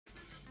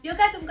यो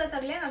काय तुमका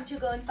सगळ्यांक आमच्या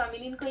गोवन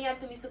फॅमिलीन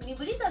कळयात तुमी सगळी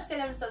बरीच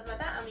आसतली आमी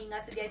सोजमता आमी हिंगा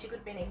सगळ्याची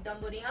कृपेन एकदम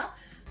बरी हा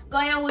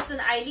गोंया वचून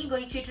आयली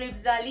गोंयची ट्रिप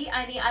जाली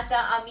आणि आता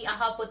आमी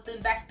आहा परतून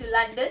बॅक टू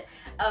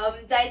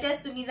लंडन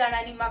जायत्याच तुम्ही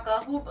जाणांनी म्हाका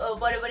खूप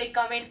बरे बरे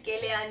कमेंट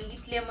केले आणि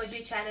इतले म्हजे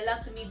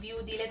चॅनलाक तुम्ही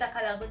व्ह्यू दिले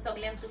ताका लागून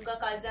सगळ्यांक तुमका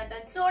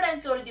काळजांतल्यान चड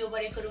आनी चड देव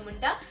बरें करूं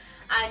म्हणटा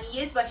आणि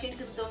हेच भाशेन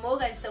तुमचो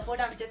मोग आनी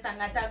सपोर्ट आमच्या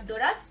सांगाताक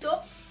दवरात सो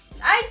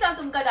आयज हांव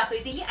तुमकां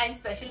दाखयतली आनी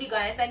स्पेशली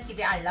गोंयासान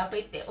कितें हाडला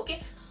पळय ते ओके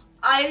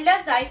आयल्ल्या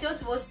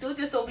जायत्योच वस्तू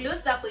त्यो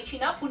सगळ्योच दाखयची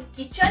ना पूण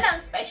किचनाक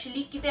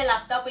स्पेशली कितें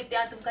लागता पळय ते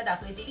हांव तुमकां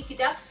दाखयतली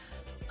कित्याक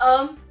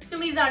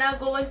तुम्ही जाणा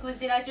गोवन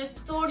क्विझिनाच्यो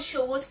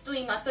चडश्यो वस्तू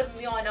हिंगासर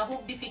मेळना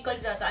खूब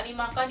डिफिकल्ट जाता आणि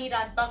म्हाका न्ही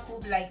रांदपाक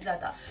खूब लायक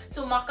जाता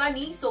सो म्हाका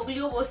न्ही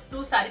सगळ्यो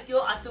वस्तू सारक्यो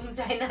आसूंक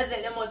जायना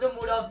जाल्यार म्हजो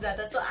मूड ऑफ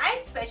जाता सो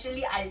हांवें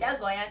स्पेशली हाडल्या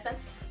गोंयासान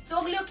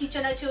सगळ्यो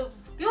किचनाच्यो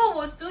त्यो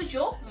वस्तू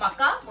ज्यो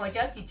म्हाका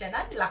म्हज्या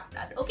किचनात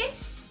लागतात ओके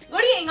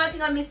घडी हिंगा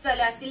थिंगा मिस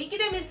जाल्या आसतली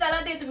कितें मिस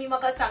जालां तें तुमी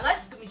म्हाका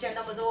सांगात तुमी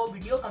जेन्ना म्हजो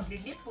व्हिडिओ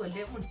कंप्लिटली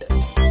पळयले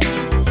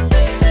म्हणटकीर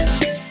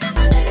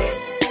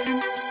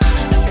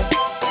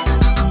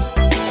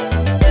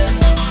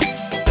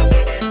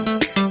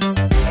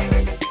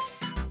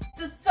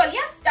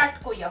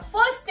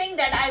First thing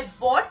that I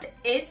bought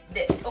is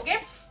this, okay?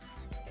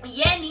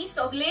 ये नी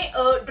सगळे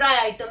ड्राय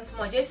आयटम्स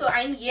म्हजे सो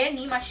हांवें ये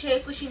नी मातशे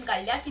कुशीन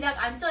काडल्या कित्याक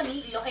हांचो नी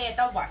इल्लो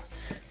येता वास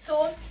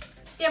सो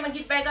ते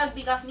मागीर बॅगाक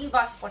बिगाक नी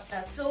वास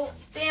पडटा सो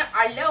ते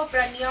हाडल्या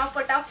उपरांत नी हांव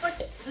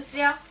फटाफट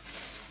दुसऱ्या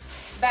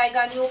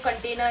बॅगांनी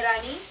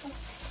कंटेनरांनी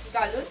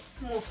घालून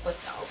मूव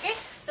करता okay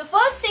so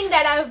first thing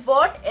that I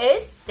bought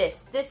is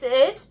this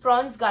is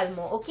prawns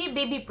galmo okay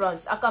baby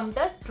prawns हाका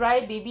म्हणटात dry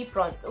baby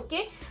prawns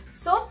okay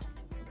so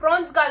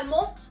prawns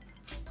galmo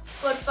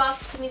करपाक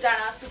तुम्ही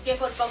जाणा सुके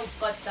करपाक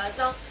उपकारता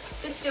जावं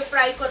बेश्टे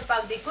फ्राय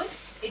करपाक देखून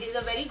it is a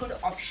very good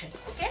option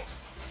okay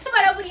so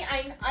बराबरी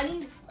हांवें आनी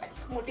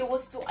मोठ्यो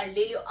वस्तू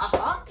हाडलेल्यो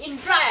आहा इन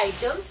ड्राय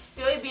आयटम्स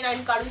त्योय बीन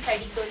हांवें काडून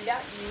सायडीक दवरल्या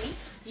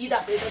ही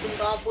दाखयता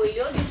तुमकां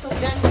पयल्यो ह्यो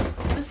सगळ्यांक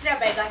दुसऱ्या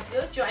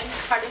बॅगांतल्यो ज्यो हांवें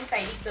काडून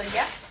सायडीक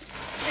दवरल्या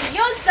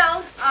ह्यो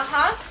जावन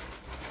आहा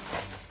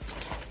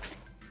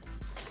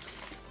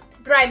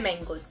dry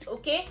mangoes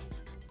okay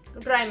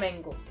dry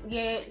mango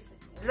हे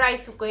ड्राय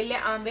सुकयल्ले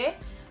आंबे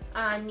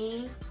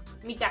आणि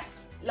मिठाक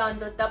लावन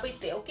दवरता पळय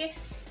ते ओके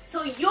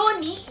सो यो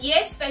नी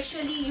हे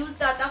स्पेशली यूज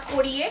जाता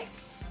कोडयेक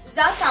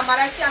जा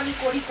सामाराची आमी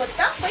कोडी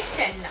करता पळय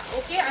तेन्ना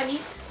ओके आणि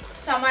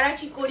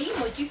सामाराची कोडी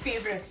म्हजी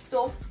फेवरेट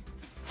सो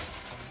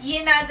ये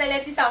ना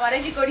जाल्यार ती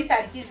सामाराची कोडी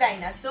सारकी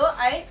जायना so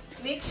I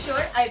make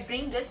sure I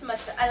bring this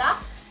masala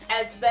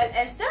age well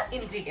age the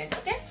ingredient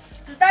okay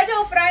so ताच्या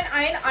उपरांत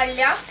हांवें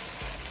हाडल्या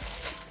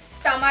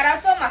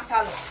सामाराचो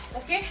मसालो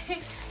okay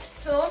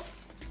so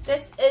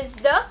this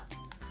is the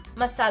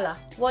मसाला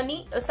वो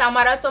नी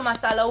सामाराचो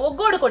मसालो वो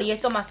गोड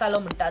कोडयेचो मसालो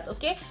म्हणटात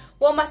ओके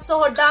वो मातसो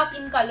हो डार्क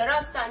इन कलर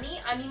आसता न्ही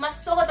आनी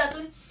मातसो हो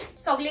तातून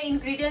सगळे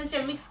इन्ग्रेडियंट्स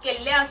जे मिक्स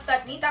केल्ले आसतात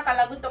न्ही ताका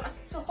लागून तो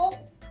मातसो हो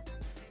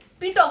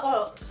पिठो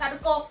कहो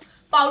सारको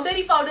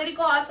पावडरी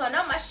कहो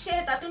आसना मातशे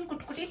तातून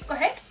कुटकुटीत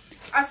कहे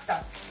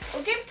आसतात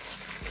ओके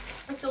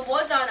सो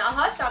वो जावन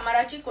आहा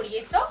सामाराची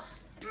कोडयेचो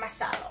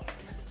मसालो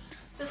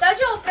सो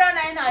ताच्या उपरांत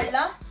हांवें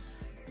हाडला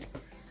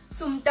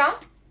सुंगटां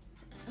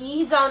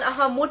ही जावन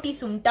आहा मोठी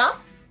सुंगटां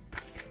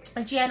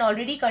जी हांवें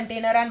ऑलरेडी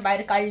कंटेनरान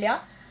भायर काडल्या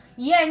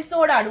ही हांवें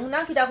चड हाडूंक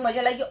ना कित्याक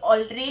म्हज्या लागीं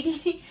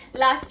ऑलरेडी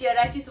लास्ट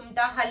इयराची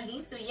सुंगटां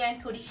हाडली सो ही हांवें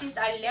थोडीशीच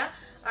हाडल्या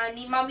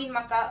आनी मामीन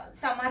म्हाका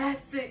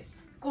सामाराच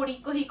कोडी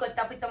कही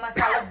करता पळय तो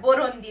मसालो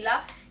बरोवन दिला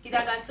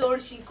कित्याक हांवें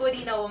चडशी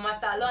करिना हो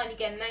मसालो आनी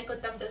केन्नाय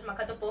करता म्हणटच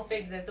म्हाका तो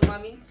परफेक्ट जाय सो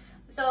मामीन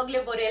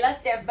सगळें बरयलां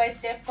स्टेप बाय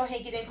स्टेप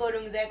कशें कितें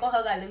करूंक जाय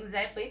कसो घालूंक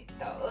जाय पळय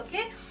तो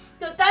ओके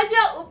सो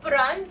ताच्या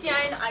उपरांत जें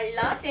हांवें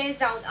हाडलां तें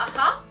जावन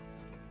आहा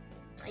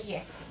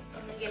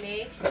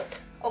गेले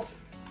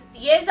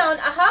ये जावन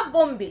आहा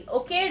बोंबील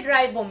ओके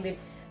ड्राय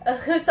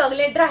बोंबील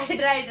सगळे ड्राय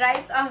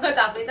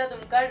दाखयता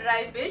तुमकां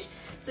ड्राय फिश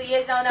सो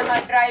ये जावन आहा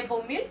ड्राय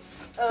बोंबील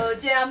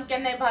जे आमी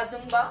केन्नाय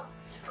भाजूंक बा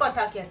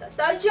कोंथाक येता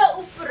ताच्या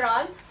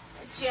उपरांत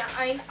जे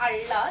हांवें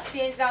हाडला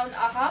तें जावन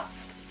आहा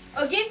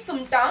अगेन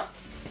सुंगटां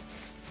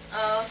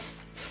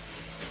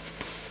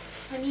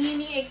आनी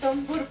न्ही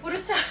एकदम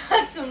भरपूरच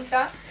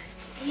सुंगटां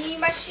ही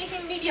मातशी ही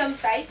मिडियम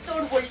सायज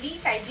चड व्हडली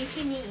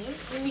सायजीची न्ही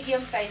ही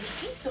मिडियम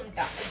सायजीची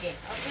सुंगटां अगेन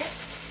ओके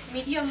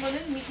मिडियम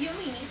म्हणून मिडियम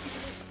न्ही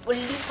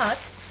व्हडली हात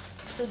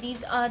so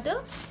these R the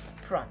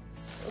prawns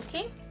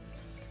okay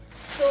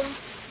so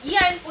ही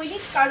हांवें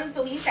पयलींच काडून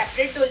सगळी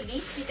सेपरेट दवरली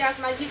कित्याक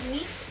मागीर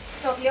न्ही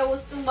सगळ्या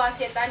वस्तूंक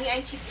वास येता आनी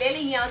हांवें चिंतलेलें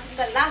ही हांव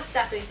तुमकां लास्ट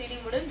दाखयतली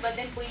म्हणून बट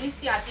देन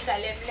पयलींच ती हातीक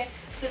घाले म्हणल्यार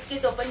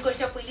सुटकेस ओपन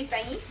करच्या पयलींच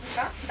हांवें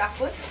तुमकां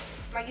दाखोवन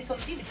मागीर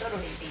सोमती भितर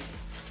उडयतली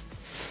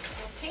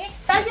ओके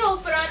ताच्या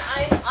उपरांत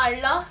हांवें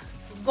हाडला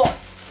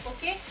गोड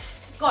ओके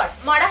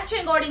गोड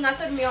माडाचें गोड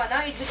हिंगासर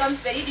मेळना इट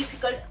बिकम्स व्हेरी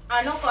डिफिकल्ट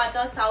आनोक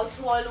आतां साउथ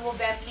हॉल वो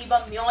वॅम्बली बा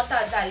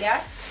मेळता जाल्यार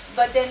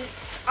बट देन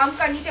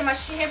आमकां न्ही तें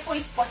मातशें हें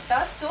पयस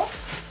पडटा सो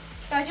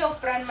ताच्या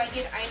उपरांत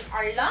मागीर हांवें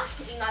हाडलां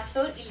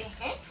हिंगासर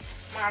इल्लें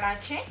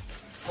माडाचें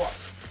गोड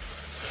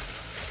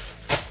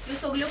ह्यो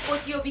सगळ्यो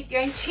पोतयो बितयो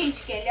हांवें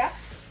चेंज केल्या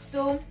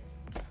सो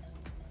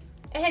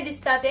हे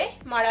दिसता ते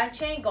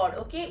माडाचे गोड.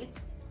 Okay,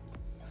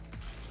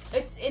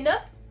 it's in a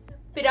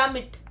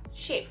pyramid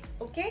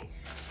shape. Okay,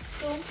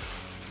 so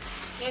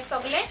हे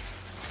सगळे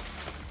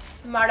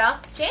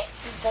माडाचे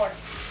गोड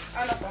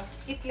आला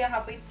कितले हा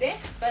पळय ते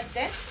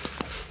बद्दे.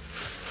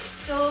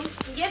 सो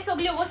हे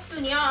सगळे वस्तू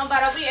न्ही हांव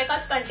बराबर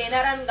एकाच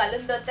कंटेनरान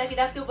घालून दवरता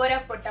कित्याक त्यो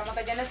बऱ्याक पडटा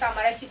म्हाका जेन्ना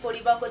सांबाराची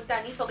कोळिबा करता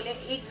आनी सगळे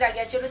एक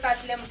जाग्याचेरूच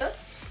आसले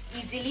म्हणटच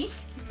इजिली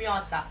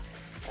मेळटा.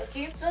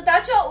 ओके, सो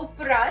ताच्या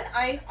उपरांत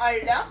हांवें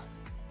हाडल्या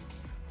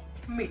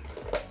मीठ,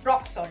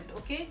 rock salt.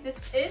 Okay,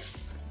 this is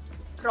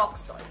rock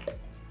salt.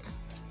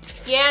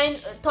 हे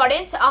हांवें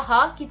थोडेंच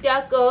आहा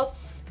कित्याक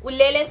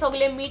उरलेले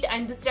सगळे मीठ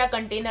हांवें दुसऱ्या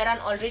कंटेनरान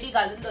ऑलरेडी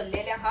घालून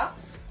दवरलेले आहा.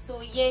 सो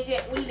हे जे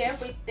उरले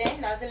पळय ते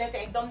नाजाल्यार ते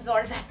एकदम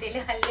जड जातले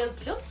हल्ले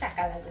उकलूक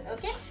ताका लागून.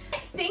 ओके,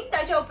 नेक्स्ट थिंग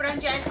ताच्या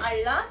उपरांत जे हांवें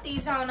हाडला ती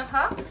जावन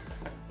आहा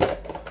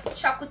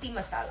शाकुती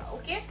मसाला.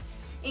 ओके,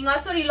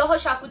 हिंगासर इल्लो हो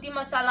शाकुती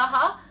मसाला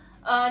आहा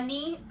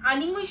आनी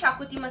आनीकूय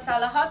शाकुती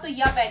मसाला आहा तो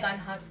ह्या बॅगान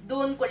आहा.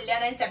 2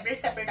 कडल्यान हांवें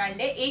सेपरेट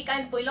हाडले. एक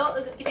हांवें पयलो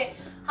कितें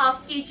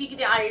हाफ केजी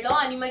कितें हाडलो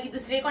आनी मागीर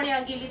दुसरे कोणे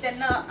गेली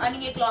तेन्ना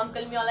आनीक एकलो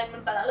अंकल मेळ्ळो आनी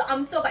म्हणपाक लागलो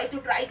आमचो बाय तूं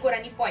ट्राय कर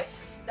आनी पळय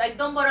तो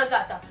एकदम बरो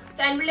जाता.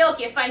 सो हांवें म्हणलें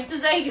ओके फायन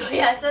तुजोय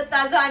घेवया. सो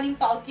ताजो आनीक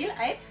पाव किल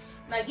हांवें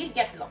मागीर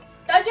घेतलो.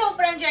 ताच्या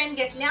उपरांत जे हांवें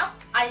घेतल्या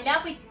हाडल्या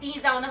पळय ती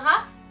जावन आहा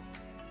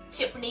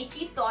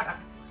शेपणेची तोरां.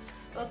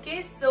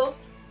 ओके, सो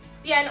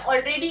ती हांवें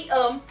ऑलरेडी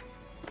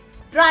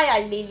ड्राय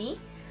हाडलेली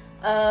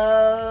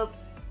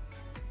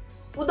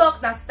उदक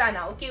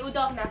नासतना. ओके,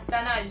 उदक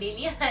नासतना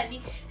हाडलेली आनी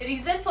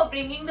region for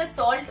bringing the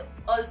salt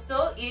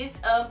also is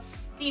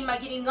ती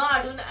मागीर हिंगा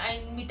हाडून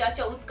हांवें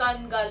मिठाच्या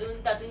उदकान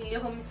घालून तातूंत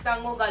इल्ल्यो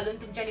मिरसांगो घालून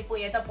तुमच्यांनी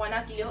पळय येता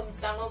पोनाक इल्ल्यो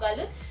मिरसांगो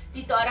घालून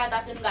ती तोरां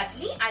तातूंत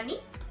घातली आनी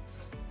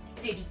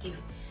रेडी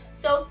केली.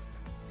 सो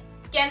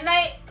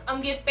केन्नाय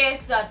आमगे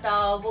पेस जाता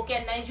वो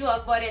केन्नाय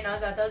जिवाक बरें ना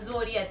जाता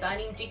जोर येता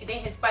आनी आमचें कितें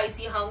हें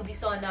स्पायसी खावंक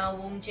दिसना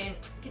वो आमचें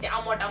कितें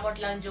आमट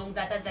लावन जेवंक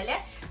जाता जाल्यार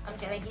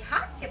आमच्या लागीं हा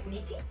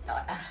चटणीची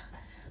तोरां.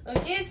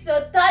 ओके, सो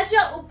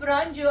ताच्या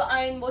उपरांत ज्यो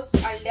हांवें वस्तू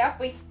हाडल्या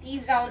पळय ती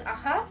जावन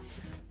आहा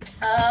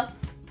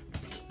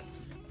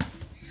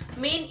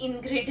मेन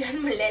इन्ग्रेडियंट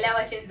म्हणलेल्या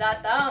भाशेन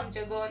जाता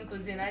आमच्या गोवन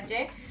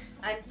कुझिनाचे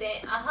आनी ते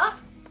आहा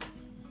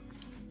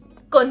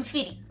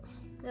कोनफिरी.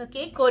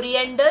 Okay,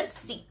 coriander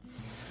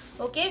seeds.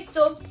 Okay,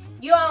 so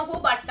ह्यो हांव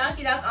खूब हाडटा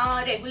कित्याक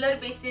हांव रेगुलर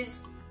बेसीस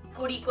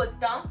कोडी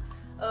करता.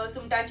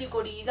 सुंगटाची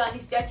कोडी जावं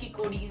नुस्त्याची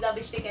कोडी जावं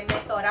बेश्टे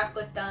केन्नाय सोराक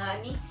करता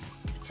आनी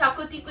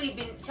शाकुतीकूय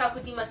बीन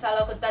शाकुती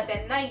मसाला करता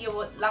तेन्नाय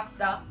ह्यो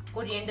लागता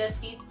coriander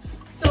seeds.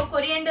 So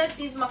coriander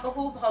seeds म्हाका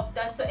खूब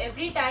हबतात. सो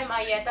एवरी टायम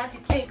हांव येता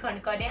तितले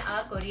खणखणे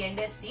हांव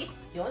कोरिएंडर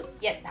सीड घेवन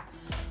येता.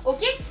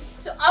 Okay,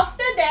 so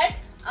after that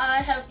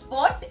I have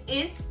bought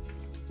is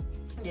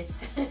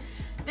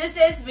this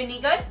is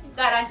vinegar,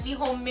 घरांतली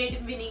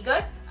होममेड विनेगर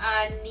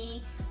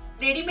आनी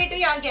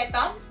रेडीमेडूय हांव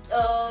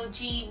घेता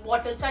जी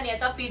बॉटल्सान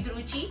येता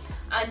पेद्रूची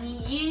आनी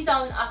ही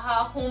जावन आहा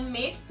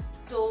होममेड.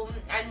 सो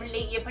हांवें म्हणलें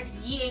हे फाटी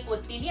ही एक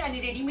वतली आनी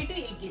रेडीमेडूय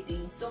एक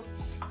घेतली. सो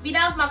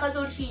विनाक म्हाका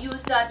चडशी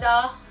यूज जाता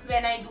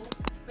वेन आय डू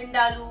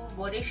विंडालू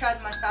वो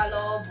रेशाद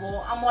मसालो वो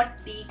आमट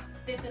तीख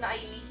तेतून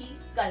आयली ही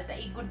घालता.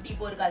 एक गुड्डी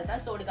बोर घालता,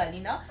 चड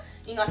घालिना.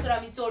 हिंगासर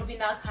आमी चड बी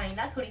ना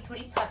खायना,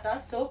 थोडीच खाता.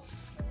 सो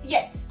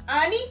येस,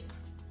 आनी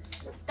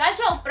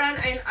ताच्या उपरांत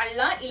हांवें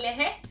हाडला इल्लें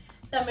हें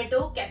tomato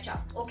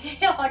ketchup. Okay,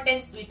 hot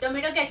end sweet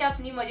tomato ketchup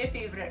न्ही म्हजें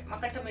फेवरेट.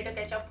 म्हाका टोमॅटो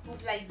केचप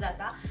खूब लायक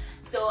जाता.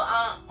 सो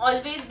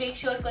ऑलवेज मेक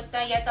शुअर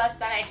करता येता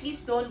आसतना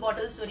एटलीस्ट 2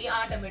 बॉटल्स तरी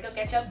हांव टोमॅटो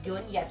केचप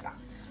घेवन येता.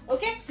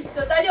 ओके,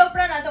 सो ताच्या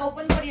उपरांत आतां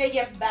ओपन करूया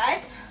हे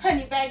बॅग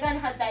आनी बॅगान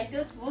हा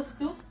जायत्योच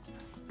वस्तू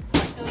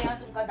त्यो हांव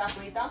तुमकां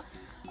दाखयता.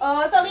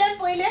 सगळ्यान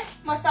पयले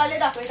मसाले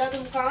दाखयता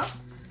तुमकां.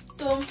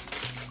 सो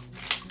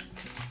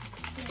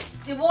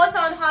वो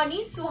जावन हा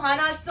न्ही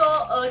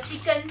सुहानाचो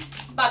चिकन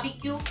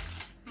बार्बिक्यू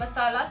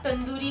मसाला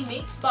तंदुरी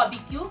मिक्स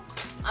बार्बिक्यू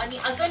आनी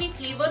हाजो न्ही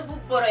फ्लेवर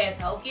खूब बरो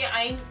येता. ओके,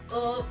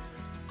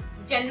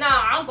 हांवें जेन्ना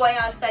हांव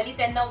गोंया आसताली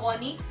तेन्ना वो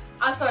न्ही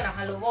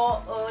आसनाहलो वो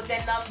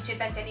जेन्ना आमचे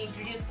तांच्यांनी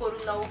इंट्रोड्यूस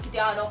करूंक ना वो कितें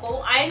आहा नको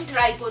हांवें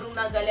ट्राय करूंक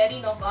ना जाल्यारूय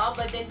नका.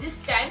 बट देन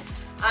दीस टायम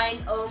हांवें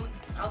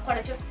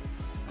कोणाच्या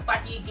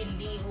पार्टयेक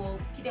गेल्ली वो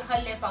कितें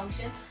आहलें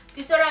फंक्शन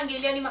थिसर हांव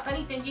गेली आनी म्हाका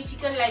न्ही तेंची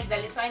चिकन लायक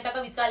जालें. सो हांवें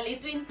ताका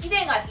विचारलें तुवें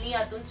कितें घातली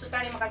हातून. सो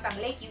ताणें म्हाका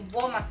सांगलें की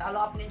वो मसालो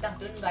आपणें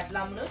तातून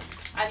घातला म्हणून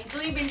आनी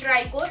तुय बीन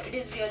ट्राय कर, it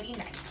is really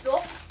nice. So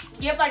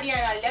हे पाटी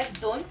हांवें हाडल्या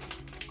 2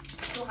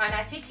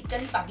 सुहानाचे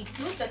चिकन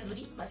बार्बिक्यू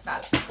तंदुरी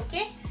मसाला.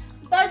 ओके,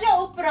 ताच्या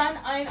उपरांत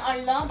हांवें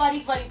हाडला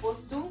बारीक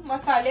वस्तू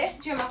मसाले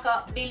जे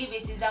म्हाका डेली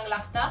बेसिसाक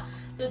लागता.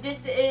 So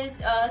this is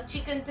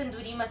chicken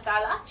tandoori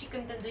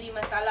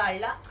मसाला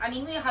हाडला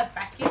आनीकूय आहात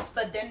packets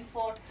but then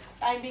for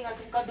timing हांव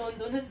तुमकां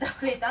 2-2च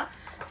दाखयता.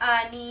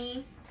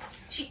 आनी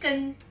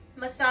चिकन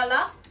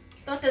मसाला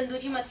तो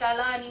तंदुरी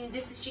मसाला आनी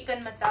दिस is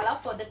chicken masala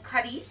for the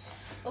curries.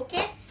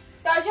 Okay,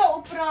 ताच्या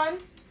उपरांत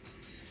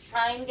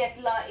हांवें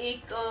घेतला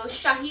एक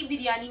शाही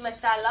बिर्याणी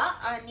मसाला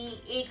आनी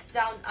एक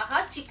जावन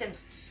आहा चिकन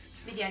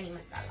बिर्याणी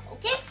मसाला.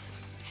 ओके,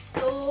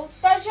 सो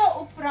ताच्या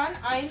उपरांत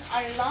हांवें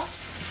हाडला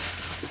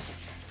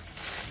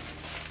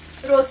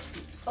रोस्ट.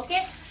 ओके,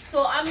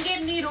 सो आमगे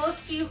न्ही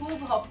रोस्टी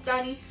खूब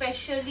हप्तानी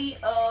स्पेशली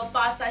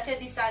पावसाच्या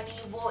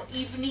दिसांनी वो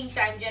इवनिंग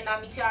टाइम जेन्ना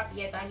आमी च्या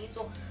पियेतानी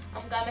सो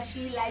आमकां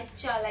मातशी लायट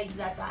च्या लायक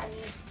जाता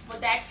आनी for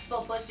that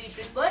purpose we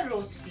prefer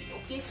रोस्टी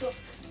okay so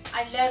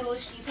आदल्या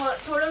रोस्टी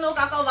थोडे लोक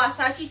आका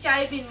वासाची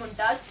चाय बीन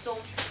म्हणटात सो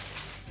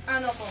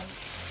नको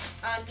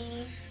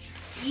आनी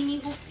ही न्ही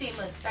खूब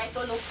फेमस जाय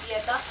तो लोक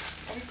पियेता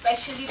आनी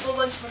स्पेशली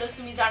गोवन म्हणून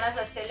तुमी जाणाच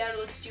आसतल्या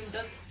रोस्टी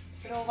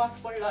म्हणून वास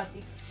पडलो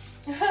ती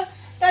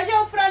ताच्या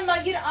उपरांत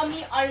मागीर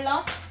आमी हाडला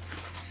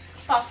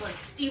पापड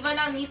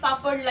स्टीवनाक न्ही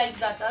पापड लायक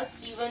जाता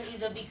Steven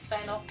is a big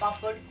fan of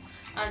पापड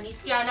आणि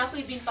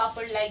स्टियानाकूय बीन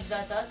पापड लायक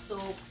जाता सो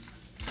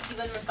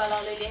स्टीवन म्हणपाक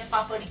लागलेले हे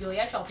पापड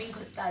घेवया शॉपिंग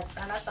करता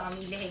आसतना सो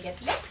आमी हे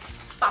घेतले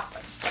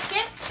पापड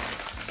ओके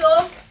सो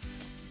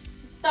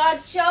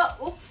ताच्या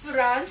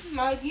उपरांत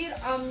मागीर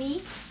आमी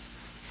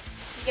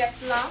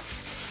घेतला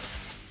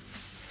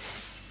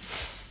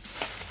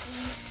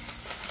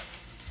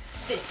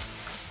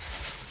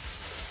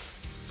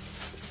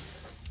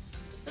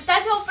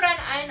ताच्या उपरांत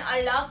हांवें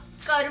हाडला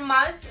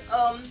karmas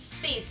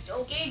paste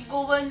okay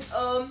Goan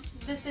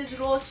this is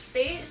roast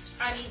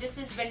paste and this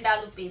is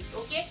vindaloo paste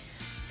okay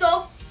so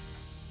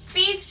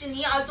paste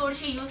ni a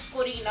चोडशे use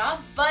Kareena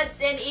but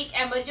then एक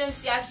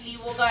emergency असली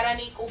वो घरान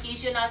एक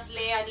occasion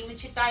असले आणि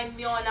म्हणजे टाइम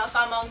मेळना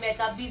कामाक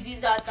मेळटा बिझी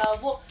जाता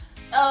वो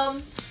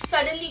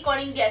सडनली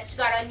कोणी गेस्ट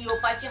घरान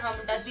येवपाचे हा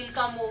म्हणटा विल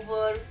कम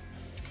ओवर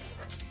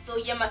सो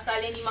हे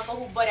मसाले नी म्हाका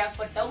खूब बऱ्याक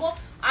पडटा वो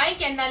हांवें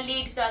केन्ना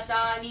लेट जाता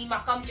आनी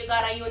म्हाका आमच्या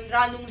घरा येवन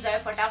रांदूंक जाय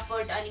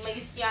फटाफट आनी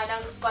मागीर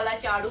स्टियानाक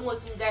स्कॉलाचे हाडूंक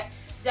वचूंक जाय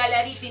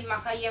जाल्यार बीन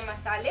म्हाका हे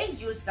मसाले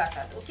यूज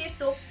जातात ओके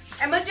सो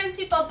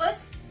एमर्जन्सी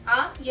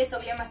पर्पज हे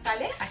सगळे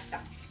मसाले हाडटा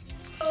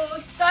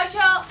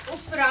ताच्या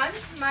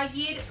उपरांत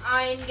मागीर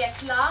हांवें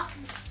घेतला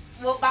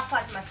वो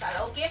बाफात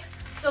मसाला ओके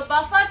सो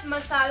बाफात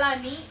मसाला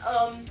न्ही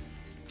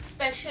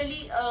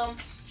स्पेशली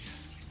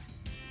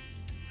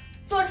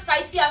चड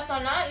spicy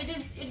Asna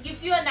it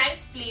gives you a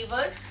nice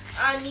flavour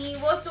आणि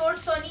वो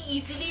चडसो न्ही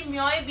इजिली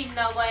मेळय बीन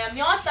ना गोंया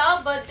मेळटा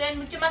बट देन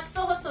म्हणजे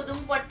मातसो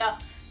सोदूंक पडटा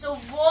सो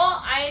वो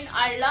हांवें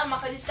हाडला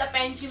म्हाका दिसता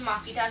पेंजी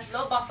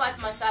मार्केटांतलो बाफात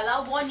मसाला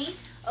वो न्ही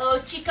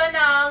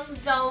चिकनाक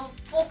जावं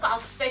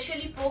पोकाक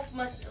स्पेशली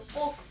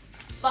पोक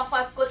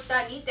बाफात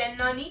करता न्ही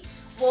तेन्ना न्ही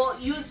वो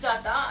यूज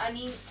जाता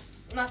आनी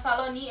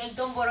मसालो न्ही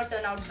एकदम बरो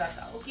टर्न आवट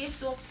जाता ओके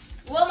सो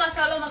वो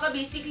मसालो म्हाका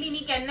बेसिकली न्ही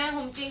केन्नाय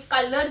होमचे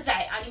कलर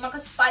जाय आनी म्हाका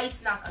स्पायस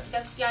नाका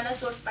कित्याक स्टियाना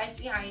चड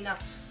स्पायसी खायना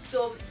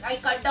so I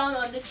cut down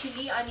on the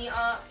chilli आनी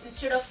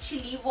इंस्टेड ऑफ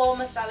चिली वो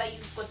मसाला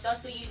यूज करता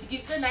so it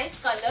gives a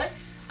nice colour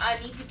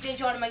आणि तितले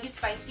जेवण मागीर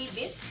स्पायसी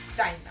बीन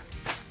जायना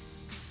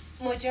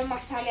म्हज्या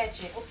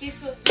मसाल्याचे okay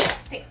so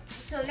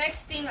so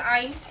next thing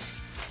हांवें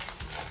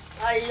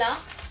हाडला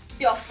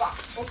त्योफा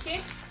ओके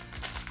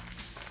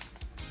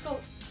सो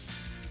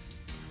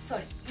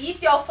सॉरी ही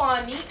त्योफा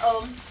न्ही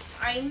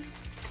हांवें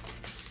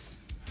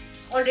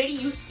ऑलरेडी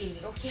यूज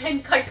केली ओके हांवें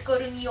कट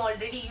करून ही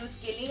ऑलरेडी यूज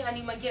केली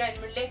आनी मागीर हांवें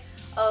म्हणलें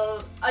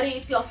अरे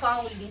त्योफा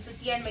उरली सो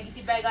ती हांवें मागीर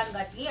ती बॅगान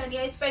घातली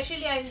आनी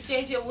स्पेशली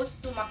हांवें जे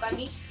वस्तू म्हाका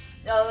न्ही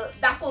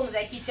दाखोवंक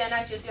जाय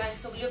किचनाच्यो त्यो हांवें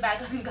सगळ्यो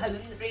बॅगान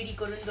घालून रेडी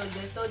करून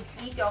दवरल्यो सो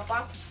ही त्योफा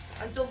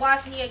तांचो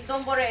वास न्ही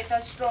एकदम बरो येता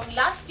स्ट्रॉंग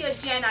लास्ट इयर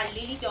जी हांवें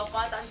हाडलेली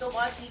त्योफा तांचो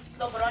वास न्ही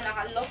तितलो बरो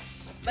नाहल्लो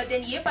बट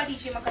देन हे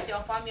पाटीची म्हाका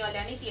त्योफा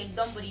मेळ्ळ्या आनी ती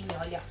एकदम बरी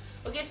मेळ्ळ्या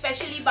ओके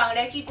स्पेशली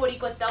बांगड्याची कडी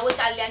करता वो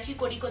ताल्ल्यांची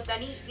कडी करता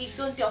न्ही एक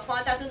दोन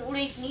त्योफा तातूंत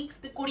उडयत न्ही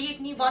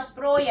कडयेक न्ही वास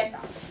बरो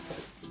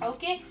येता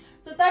ओके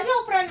सो ताच्या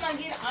उपरांत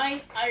मागीर हांवें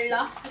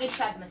हाडला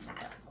रेशाद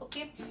मसाला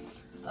ओके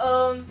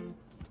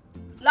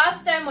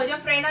लास्ट टाइम म्हज्या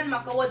फ्रेंडान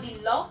म्हाका वो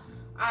दिल्लो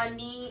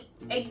आनी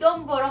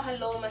एकदम बरो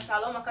हाल्लो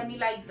मसालो म्हाका न्ही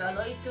लायक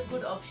जालो इट्स अ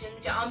गुड ऑप्शन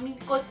म्हणजे आमी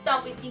करता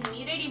पळय ती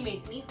न्ही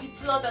रेडीमेड न्ही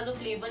तितलो ताजो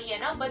फ्लेवर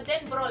येना बट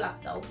देन बरो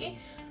लागता ओके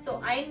सो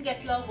हांवें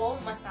घेतलो वो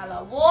मसाला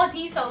वो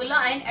न्ही सगळो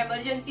हांवें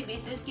एमर्जन्सी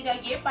बेसीस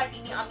कित्याक हे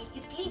पाटींनी आमी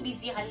इतली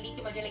बिजी आहली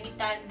की म्हज्या लागीं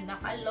टायम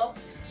नाहल्लो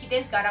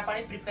कितेंच घरा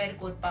कडेन प्रिपेर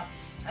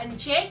करपाक आनी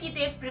जें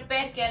कितें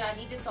प्रिपेर केलां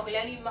न्ही तें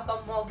सगळ्यांनी म्हाका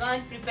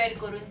मोगान प्रिपेर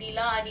करून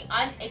दिलां आनी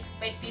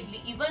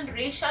अनएक्सपेक्टेडली इवन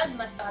रेशाद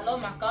मसालो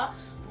म्हाका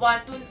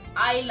वाटून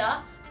आयला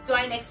सो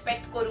हांवें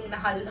एक्सपेक्ट करूंक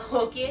नाहल्लो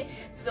ओके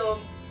सो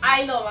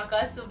आयलो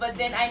म्हाका सो बट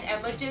देन हांवें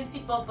एमर्जन्सी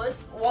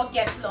पर्पज वो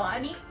घेतलो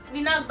आनी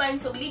विनाक बायन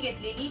सगळी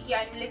घेतलेली की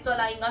हांवें म्हणलें चल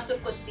हिंगासर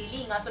करतली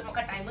हिंगासर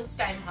म्हाका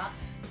टायम हा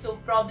सो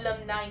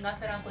प्रॉब्लम ना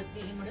हिंगासर हांव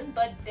करतली म्हणून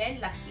बट देन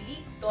लकीली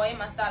तोय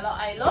मसालो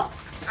आयलो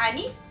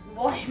आनी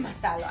वोय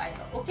मसालो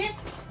आयलो ओके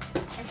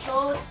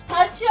सो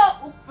ताच्या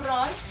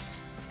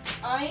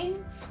उपरांत हांवें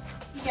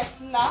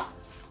घेतला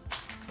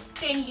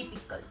तेंडली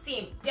पिकल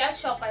सेम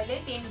त्याच शॉपायले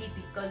तेंडली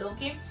पिकल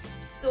ओके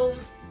सो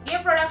हे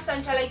प्रोडक्ट्स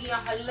तांच्या लागीं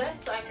हाडले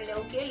सो हांवें म्हणलें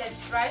okay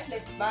let's try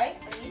let's buy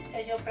आनी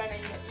ताच्या उपरांत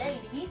हांवें घेतलें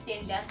ही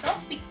तेंडल्याचो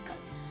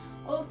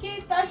पिकल ओके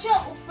ताच्या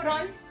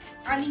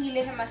उपरांत आनी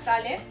इल्ले हे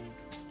मसाले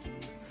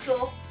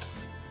so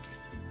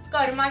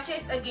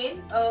कर्माचेच again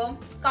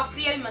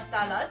cafreal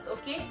masalas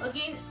okay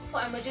again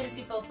for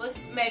emergency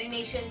purpose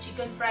marination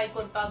chicken fry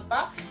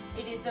करपाक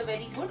it is a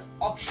very good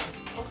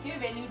option okay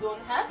Wien you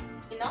don't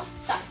have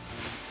enough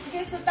time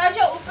okay so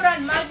ताच्या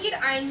उपरांत मागीर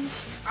हांवें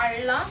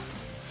हाडला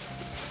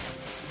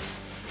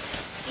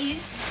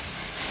इज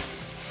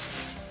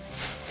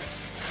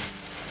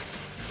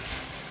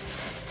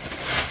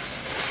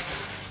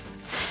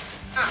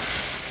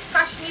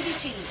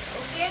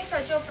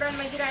ताच्या उपरांत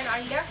मागीर हांवें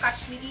हाडल्या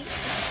काश्मीरी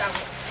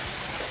मिरसांगो.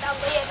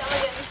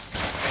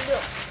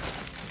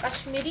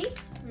 काश्मीरी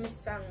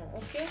मिरसांगो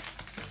ओके.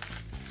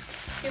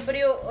 त्यो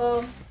बऱ्यो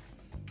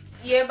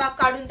हे बा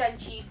काडून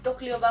तांची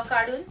तकल्यो बा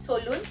काडून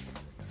सोलून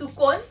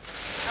सुकोवन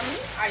आमी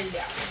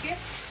हाडल्या ओके.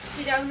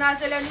 कित्याक ना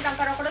जाल्यार आमी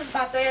तांकां रोखडोच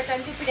भातो येता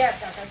आनी ती पिड्यार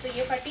जाता. सो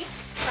हे फाटी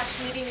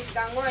काश्मीरी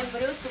मिरसांगो हांवें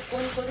बऱ्यो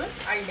सुकोवन करून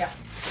हाडल्या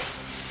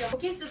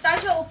ओके. सो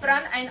ताच्या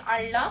उपरांत हांवें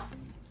हाडला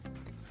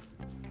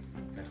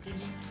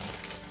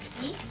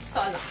ही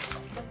सोलां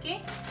ओके.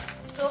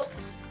 सो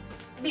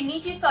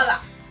भिंडीची सोलां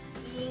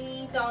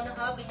ही जावन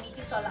आहा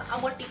भिंडीची सोलां.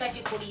 आंबट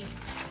तिकाची पोडी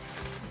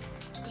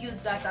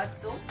यूज जातात.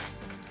 सो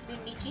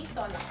भिंडीची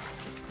सोलां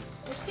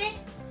ओके.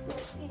 सो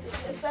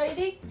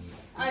सायडीक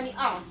आनी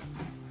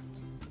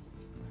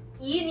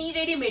ही न्ही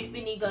रेडीमेड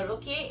विनिगर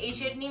ओके.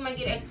 हेचेर न्ही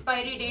मागीर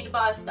एक्सपायरी डेट बा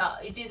आसता.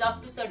 It is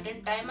up to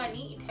certain time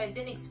आनी it has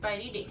N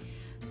expiry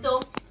date. So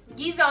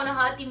ही जावन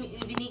आहा ती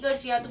विनिगर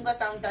जी हांव तुमकां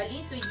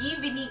सांगताली. सो ही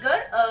विनिगर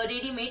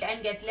रेडीमेड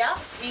हांवें घेतल्या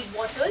एक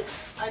बॉटल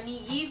आनी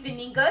ही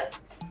vinegar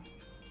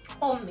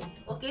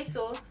homemade okay.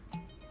 So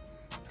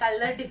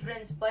colour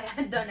difference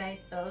पळयात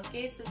दोनांयचो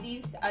okay. So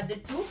these R the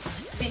two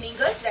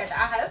विनिगर्स that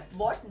I have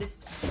bought this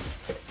time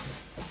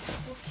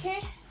okay.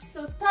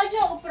 So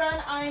ताच्या उपरांत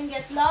हांवें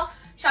घेतला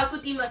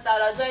शाकुती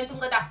मसाला जो हांवें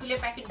तुमकां दाखयले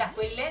पॅकेट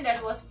दाखयल्ले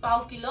दॅट वॉज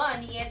पाव किलो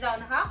आनी हे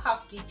जावन आहा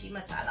हाफ केजी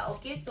मसाला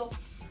ओके. सो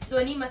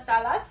दोन्ही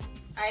मसालाच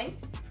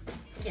हांवें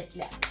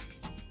घेतल्या.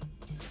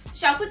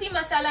 शाकुती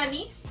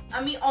मसालांनी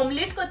आमी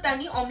ऑमलेट करता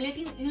न्ही.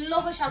 ऑमलेटीन इल्लो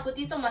हो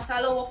शाकुतीचो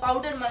मसालो हो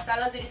पावडर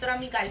मसाला जरी तर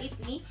आमी घालीत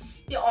न्ही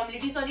ते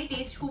ऑमलेटीचो न्ही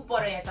टेस्ट खूब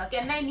बरो येता.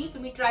 केन्नाय न्ही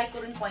तुमी ट्राय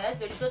करून पळयात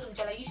जरी तर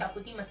तुमच्या लागीं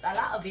शाकुती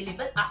मसाला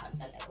अवेलेबल आहा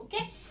जाल्यार ओके.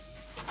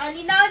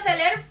 आनी ना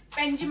जाल्यार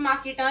पेंजीम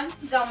मार्केटान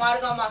जावं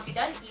मारगांव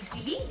मार्केटान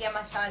इजिली हे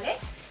मसाले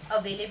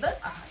अवेलेबल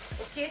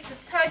आहात ओके. सो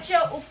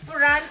ताच्या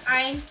उपरांत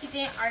हांवें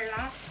कितें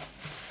हाडलां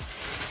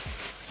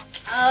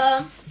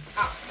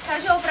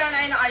ताच्या उपरांत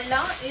हांवें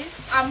हाडलां इज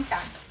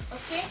आमटाण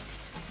ओके.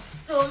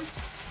 सो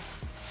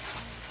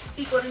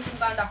ती करून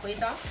तुमकां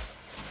दाखयता.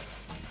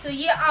 सो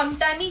हे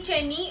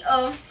आमटाणीचे न्ही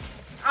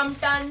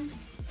आमटाण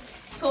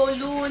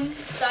सोलून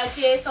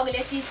ताचे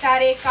सगळे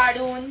तिसारे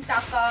काडून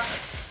ताका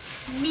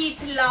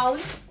मीठ लावन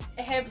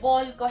हे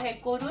बॉल कहे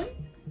करून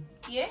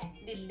हे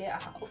दिल्ले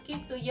आहा ओके.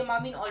 सो हे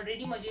मामीन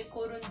ऑलरेडी म्हजे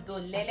करून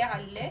दवरलेले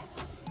आसले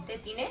ते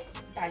तिने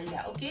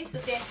धाडल्या ओके. सो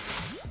ते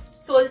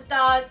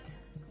सोलतात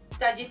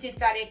ताजे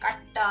चिचारे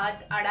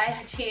काडटात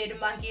आडायाचेर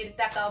मागीर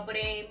ताका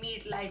बरें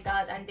मीठ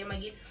लायतात आनी ते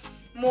मागीर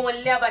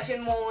मोल्ल्या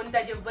भाशेन मोवन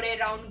ताजे बरें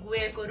राउंड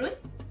गुळे करून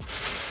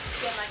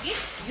ते मागीर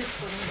यूज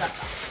करून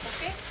जाता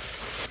okay.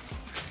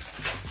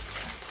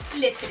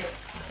 लेत्रे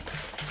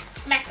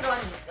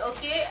macaroni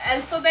okay.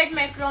 Alphabet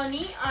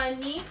macaroni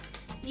आनी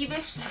ही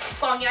बेस्ट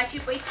कोंग्याची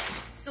पळय.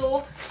 सो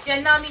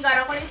जेन्ना आमी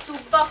घरा कडेन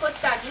सूप बा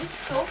करता न्ही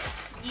सो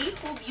ही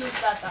खूब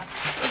यूज जाता.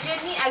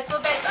 हेचेर न्ही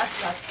अल्फाबेट्स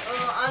आसतात.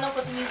 हांव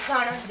नकळो तुमी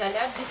जाणात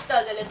जाल्यार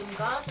दिसता जाल्यार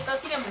तुमकां ताका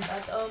कितें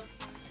म्हणटात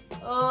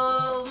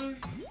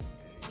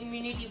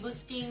immunity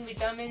boosting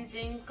vitamin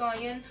zinc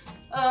iron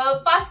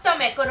pasta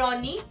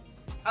macaroni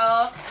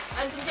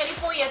आनी तुमच्यांनी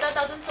पळय येता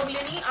तातूंत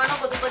सगळ्यो न्ही हांव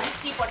नकळो तुमकां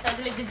दिश्टी पडटा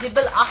जाल्यार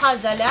विजिबल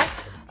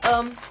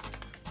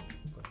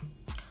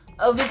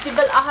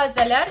आहा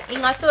जाल्यार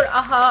हिंगासर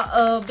आहा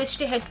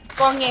बेश्टे हे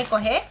कोंगे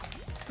कहे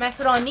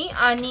मॅक्रोनी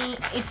आनी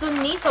हितून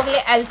न्ही सगळे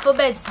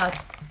अल्फाबेट्स आहात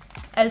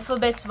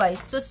अल्फाबेट्स वायज.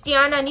 सो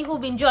स्टियान आनी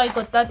खूब एन्जॉय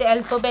करता ते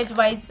अल्फाबेट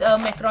वायज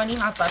मॅक्रोनी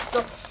खावपाक. सो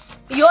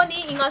ह्यो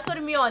न्ही हिंगासर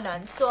मेळनात.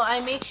 So I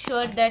make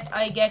sure that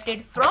I get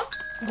it from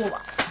Goa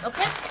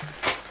okay.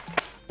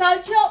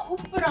 ताच्या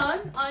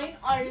उपरांत हांवें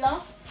हाडलां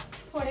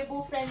थोडे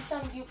भोव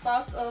फ्रेंड्सांक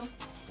दिवपाक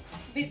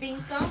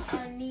बिबिंका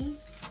आनी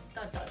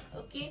तातार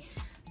ओके.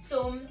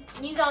 सो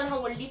नी जावन हा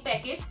व्हडली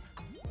पॅकेट्स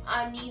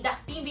आनी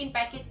धाकटी बीन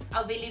पॅकेट्स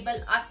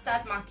अवेलेबल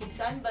आसतात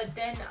मार्केट्सान बट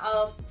देन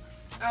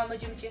हांव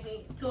म्हजे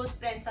क्लोज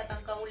फ्रेंड्स आहा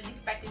तांकां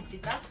व्हडलीच पॅकेट्स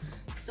दिता.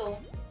 सो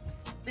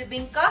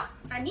बिबिंका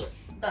आनी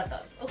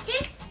तातार ओके.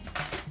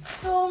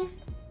 सो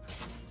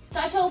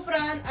ताच्या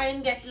उपरांत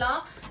हांवें घेतला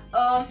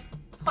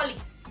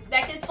हॉलिक्स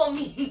दॅट इज फॉर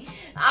मी.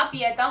 आप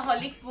येता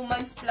हॉलिक्स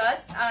वुमन्स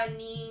प्लस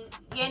आनी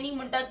हे न्ही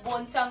म्हणटात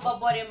बोन्सांक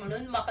बरें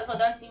म्हणून. म्हाका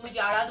सदांच न्ही म्हजी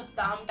आडां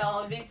दुखता आमटा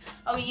ऑलवेज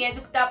हे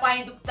दुखता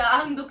पांय दुखता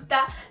आंग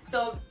दुखता.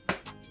 So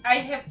I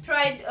have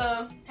triad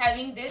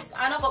having दीस.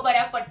 हांव नकळो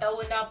बऱ्याक पडटा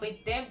वो ना पळय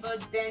तें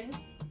but then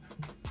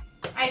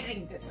I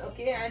drink this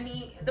okay.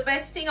 आनी the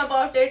best thing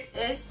about it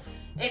is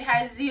it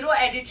has zero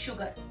added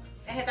sugar.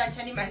 हे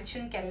तांच्यांनी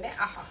मेन्शन केल्लें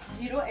आहा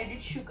zero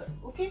added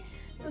sugar okay.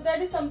 So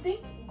that is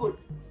something good.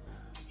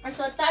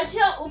 So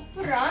ताच्या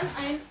उपरांत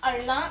हांवें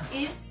हाडलां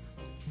is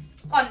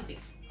corn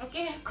beef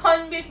okay.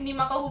 Corn beef न्ही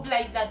म्हाका खूब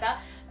लायक जाता.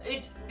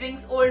 इट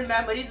ब्रिंग्स ओल्ड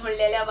मेमरीज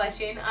म्हणलेल्या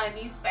भाशेन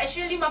आनी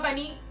स्पेशली म्हाका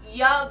न्ही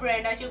ह्या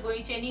ब्रँडाचे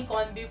गोंयचे न्ही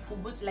कॉर्न बीफ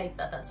खूबच लायक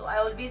जाता. So I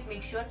always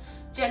make sure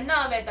जेन्ना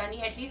हांव येता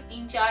न्ही एटलीस्ट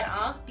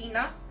 3-4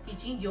 तिनां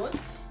हिची घेवन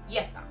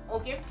येता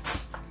ओके.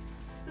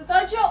 सो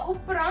ताच्या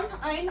उपरांत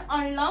हांवें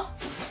हाडलां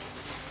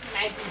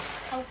Maggi.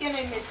 How can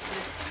I miss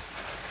this.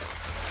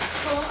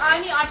 So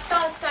आनी हाडटा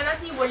आसतनाच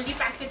न्ही व्हडली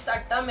पॅकेट्स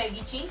हाडटा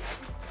मॅगीची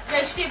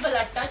वेजिटेबल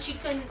हाडटा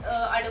चिकन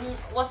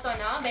हाडूंक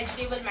वचना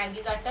वेजिटेबल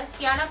मॅगी हाडटा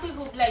स्टियानाकूय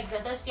खूब लायक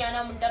जाता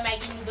स्टियाना म्हणटा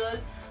Maggi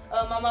noodles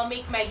Mama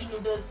make Maggi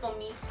noodles for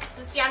me.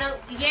 So Stiana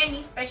again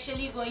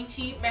especially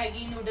goingchi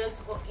Maggi noodles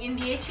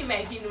Indiachi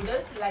Maggi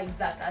noodles like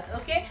जातात.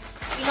 Okay.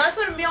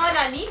 हिंगासोर म्योन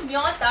आणि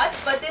म्योतात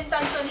but then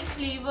तांचो नी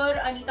flavor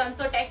आणि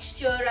तांचो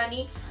texture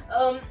आणि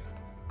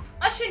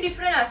अशे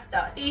different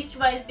असता. Taste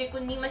wise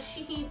देखून नी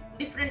मातशी ही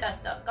different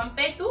असता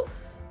compared to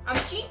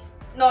आमची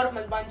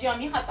normal one जी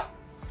आम्ही खाता.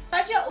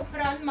 ताच्या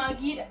उपरांत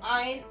मागीर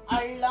ion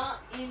आडला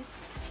in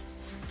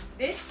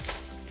this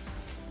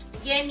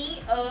येनी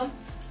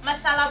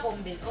masala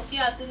bombil okay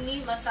हातूंनी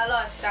मसालो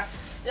आसता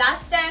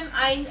लास्ट टाइम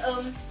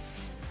हांवें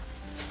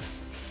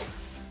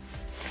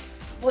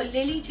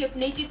भरलेली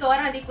चेपणेची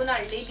तोरां देखून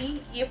हाडलेली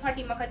हे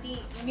फाटी म्हाका ती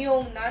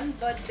मेळोंक ना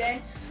बट देन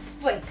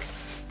वय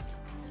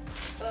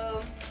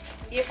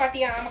हे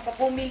फाटी म्हाका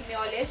बोंबील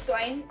मेळ्ळले सो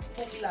हांवें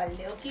बोंबील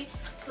हाडले ओके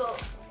सो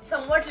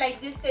समवट लायक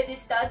दीस ते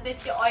दिसतात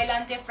बेश्टे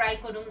ऑयलान ते फ्राय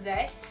करूंक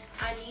जाय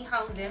आनी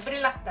खावंक जाय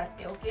बरे लागतात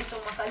ते ओके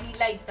सो म्हाका नी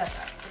लायक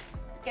जाता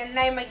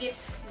केन्नाय मागीर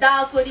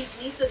दाळ करीत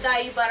न्ही सो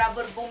दाळी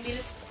बराबर बोंबील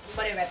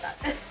बरे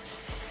वेतात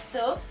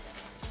सो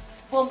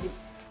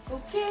बोंबील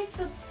ओके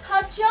सो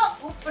ताच्या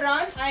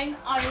उपरांत हांवें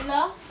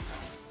हाडला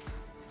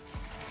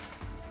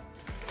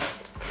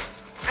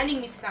आनी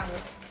मिरसांगो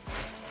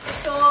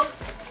सो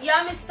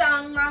ह्या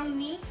मिरसांगांक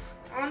न्ही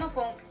हांव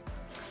नको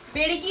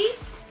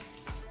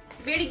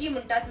बेडगी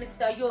म्हणटात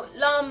मिरसांग ह्यो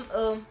लांब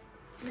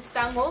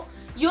मिरसांगो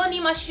ह्यो न्ही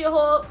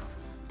मातश्यो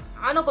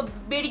नको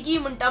बेडगी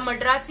म्हणटा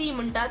मड्रासी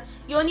म्हणतात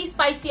ह्यो न्ही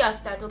स्पायसी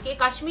असतात ओके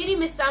काश्मीरी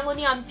मिरसांगो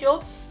न्ही आमच्यो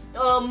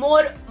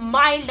मोर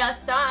माइल्ड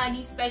असता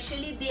आणि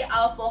specially they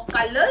are for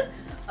colour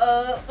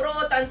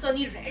बरो तांचो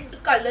न्ही रेड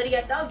कलर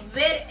येता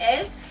वेर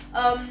एज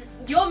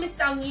ह्यो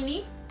मिरसांगी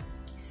न्ही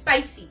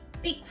स्पायसी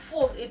थिक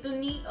फोक हेतून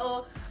न्ही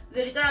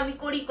जरी तर आमी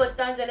कडी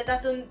करता जाल्यार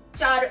तातून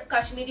 4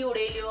 काश्मीरी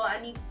उडयल्यो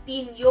आणि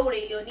 3 ह्यो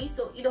उडयल्यो न्ही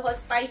सो इल्लो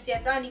स्पायस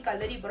येता आणि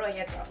कलरी बरो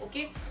येता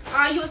ओके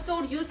ह्यो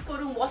चड यूज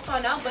करूंक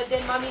वचना बट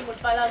देन मामी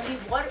म्हणपा लागली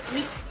वर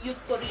मिक्स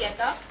यूज करूं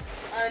येता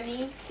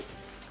आणि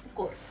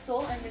कोर सो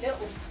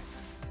हांवें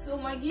सो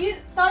मागीर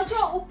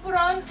ताच्या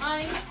उपरांत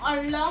हांवें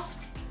हाडला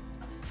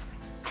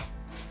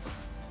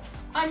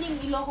आनी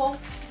इल्लो हो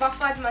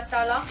बफात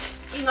मसाला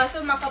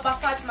हिंगासोर म्हाका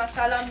बफात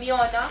मसाला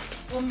मेळना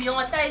वो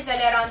मेळताय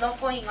जाल्यार हांव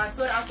नको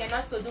हिंगासोर हांव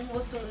केन्ना सोदूंक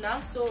वचूंक ना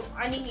सो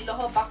आनी इल्लो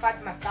हो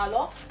बफात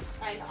मसालो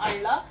हांवें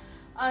हाडला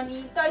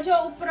आनी ताच्या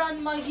उपरांत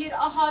मागीर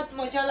आहात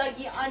म्हज्या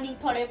लागीं आनी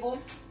थोडे भोव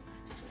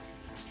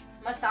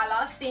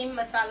मसाला सेम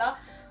मसाला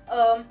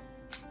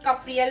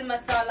काफ्रियल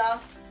मसाला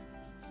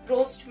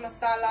रोस्ट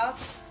मसाला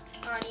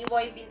आणि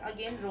वय बीन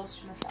अगेन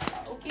रोस्ट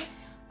मसाला ओके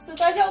सो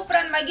ताच्या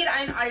उपरांत मागीर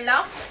हांवें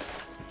हाडला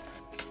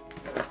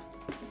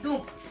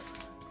दूध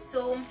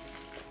सो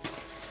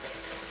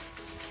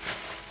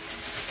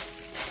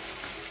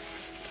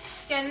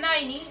केन्नाय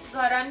न्ही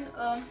घरान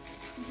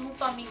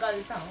धूप आमी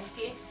घालता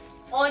ओके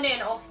ऑन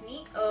एंड ऑफ न्ही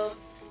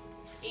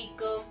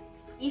एक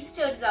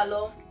इस्टर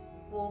जालो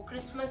वो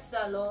क्रिसमस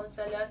जालो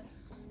जाल्यार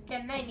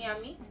केन्नाय न्ही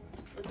आमी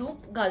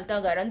धूप घालता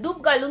घरान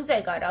धूप घालूंक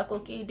जाय घराक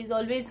okay it is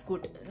always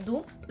good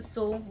धूप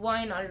सो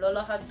वायन हाडलेलो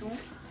आहा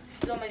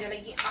धूप जो म्हज्या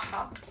लागीं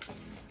आहा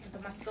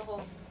मातसो हो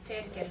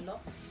तेल केल्लो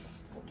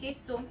ओके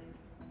सो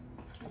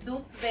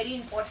धूप व्हेरी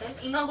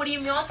इम्पॉर्टंट हिंगा घडये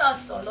मेळता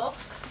आसतलो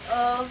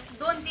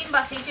 2-3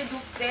 भाशेचे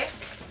धूप ते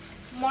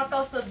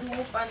मोठोसो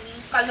धूप आनी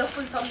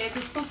कलरफूल सगळे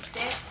धूप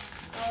ते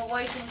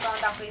वय तुमकां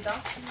दाखयता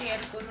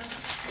शेअर करून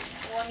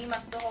हो आनी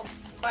मातसो हो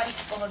बारीक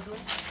कहो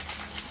धूप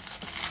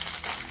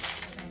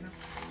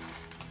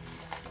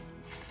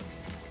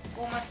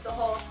हो मातसो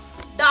हो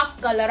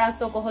डार्क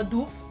कलराचो कहो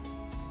धूप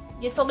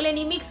हे सगळे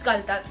न्ही मिक्स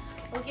घालतात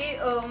ओके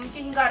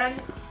म्हणजे घरान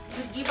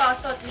भुरगीं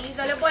आसत न्ही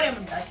जाल्यार बरें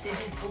म्हणटात ते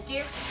धूप ओके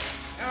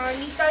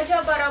आनी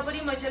ताच्या बराबरी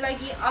म्हज्या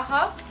लागीं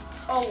आहा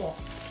ओवो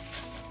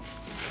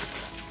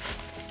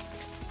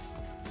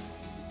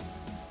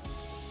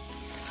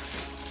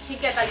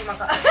शीक येताली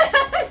म्हाका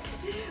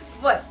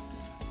बर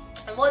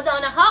वो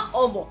जावन आहा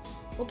ओवो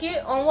ओके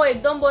ओवो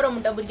एकदम बरो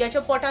म्हणटा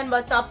भुरग्याच्या पोटान बा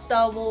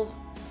चापता वो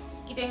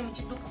कितें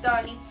म्हणजे दुखता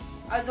आनी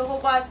आजो हो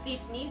बास दीत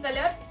न्ही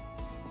जाल्यार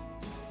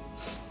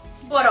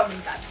बरो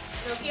म्हणटात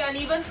ओके आनी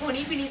इवन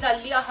थोडी पिणी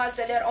जाल्ली आहा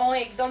जाल्यार हो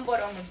एकदम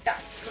बरो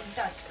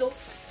म्हणटात सो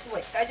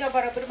वय ताच्या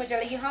बरोबर म्हज्या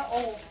लागीं हा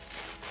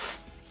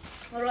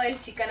रॉयल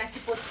चिकनाची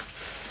पोतरी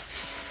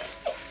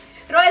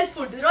रॉयल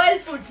फूड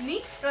न्ही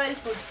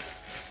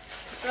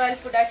रॉयल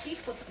फूडाची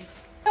पोतरी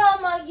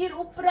मागीर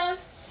उपरांत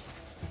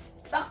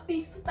धाकटी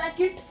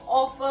पॅकेट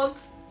ऑफ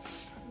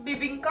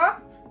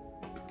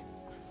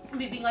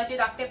बिबिंगाचे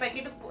धाकटे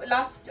पॅकेट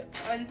लास्ट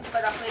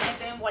तुमकां दाखयलें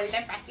तें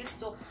व्हडलें पॅकेट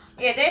सो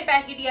येदेय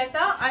पॅकेट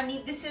येता आनी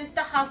दिस is the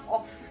half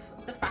of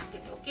the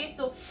packet okay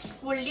so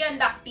व्हडली आनी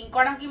धाकटी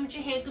कोणाक म्हणजे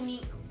हे तुमी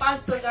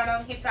 5-6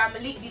 जाणांक हे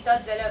फॅमिलीक दितात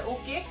जाल्यार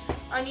ओके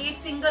आनी एक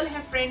सिंगल हे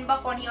फ्रेंड बा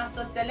कोणी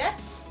आसत जाल्यार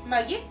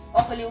मागीर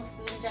अहले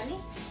वस्तू तुमच्यांनी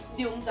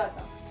दिवंक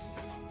जाता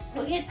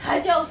ओके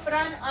ताच्या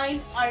उपरांत हांवें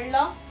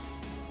हाडला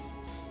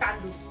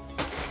तांदूळ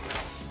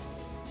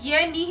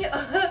हे न्ही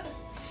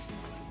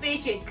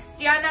पेचेक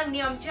स्टियानाक न्ही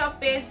आमच्या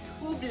पेज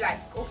खूब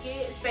लायक ओके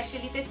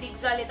स्पेशली ते सीक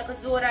जाले ताका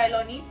जोर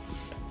आयलो न्ही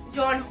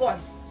जॉन पॉन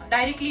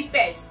डायरेक्टली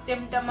पेज ते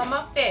म्हणटा मामा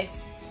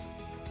पेज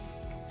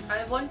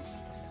आय वॉन्ट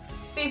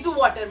पेजू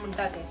वॉटर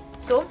म्हणटा ते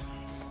सो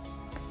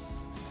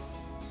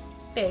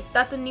पेज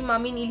तातून न्ही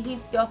मामीन इल्ली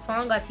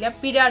तोफां घातल्या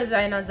पिड्यार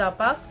जायना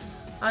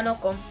जावपाक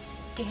आनोको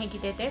हे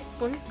कितें ते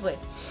पूण वय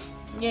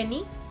हे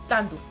न्ही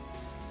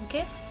तांदूळ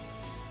ओके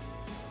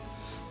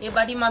हे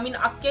बाटी मामीन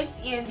आख्खेच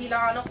हे दिला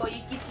आनोको हे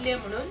कितले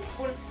म्हणून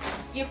पूण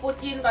हे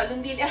पोतयेन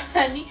घालून दिल्या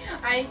आनी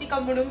हांवें तिका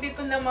म्हणूंक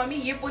दितून ना मामी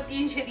हे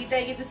पोतयेन शे दिता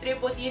की दुसरे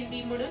पोतयेन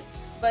दी म्हणून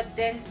बट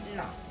देन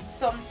ना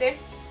सोमते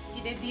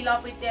कितें दिला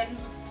पळय तेन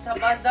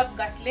झपाझप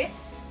घातले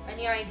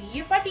आनी हांवें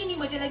हे फाटी न्ही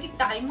म्हजे लागीं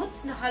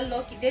टायमूच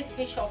नाहल्लो कितेंच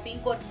हे शॉपिंग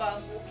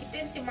करपाक वो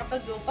कितेंच हे म्हाका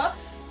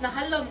घेवपाक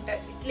नाहल्लो म्हणटा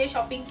इतले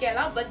शॉपिंग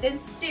केला बट देन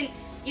स्टील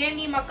हे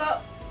न्ही म्हाका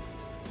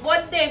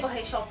वद्दे गो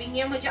हे शॉपिंग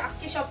हे म्हजे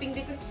आख्खे शॉपिंग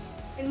देखून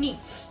न्ही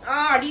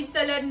हाडीच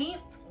जाल्यार न्ही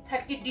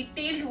सारकी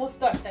डिटेल्ड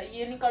वस्तू हाडटा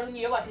हे न्ही काडून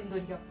हे वाटेन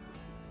दवरया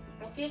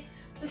ओके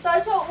सो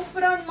ताच्या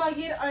उपरांत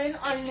मागीर हांवें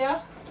हाडल्या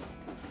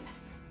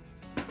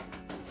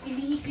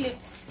ही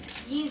क्लिप्स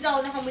ही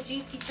जावन आहा म्हजी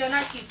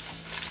किचनाची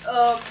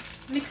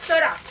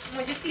मिक्सरा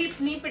म्हणजे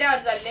क्लिप न्ही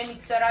पिड्यार जाल्ले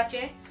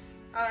मिक्सराचे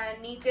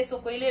आनी ते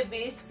सकयले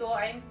बेस सो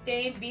हांवें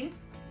ते बीन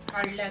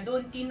हाडल्या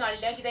 2-3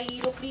 हाडल्या कित्याक ही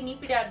रोखडी न्ही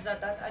पिड्यार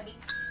जातात आनी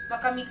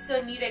म्हाका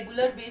मिक्सर न्ही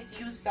रेगुलर बेस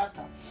यूज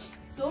जाता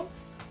सो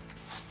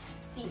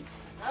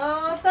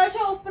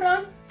ताच्या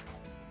उपरांत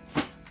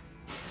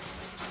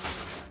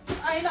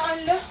हांवें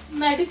हाडल्या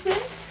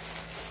मेडिसिन्स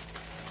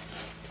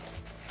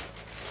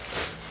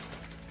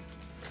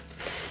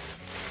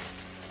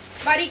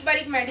बारीक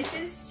बारीक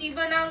मेडिसिन्स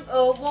स्टीवनाक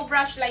वो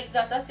ब्रश लायक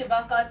जाता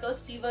सिबाकाचो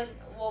स्टीवन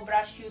वो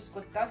ब्रश यूज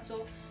करता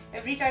so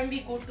every time we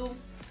go to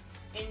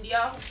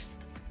India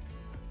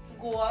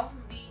Goa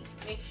we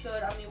make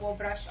sure आमी वो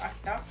ब्रश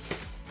हाडटा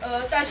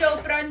ताच्या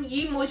उपरांत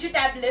ही म्हजी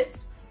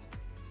टॅबलेट्स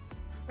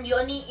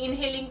ह्यो न्ही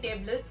इनहेलिंग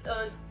टॅबलेट्स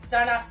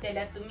जाणा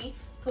आसतल्यात तुमी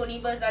थोडी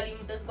बर जाली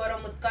म्हणटच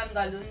गरम उदकान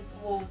घालून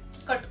वो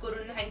कट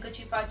करून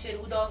हँकचिफाचेर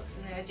उदक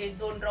जे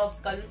 2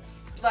 ड्रॉप्स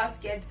घालून वास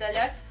घेत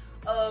जाल्यार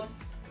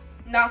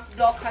नाक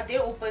ब्लॉक हा ते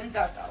ओपन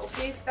जाता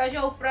ओके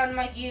ताच्या उपरांत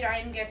मागीर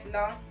हांवें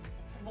घेतला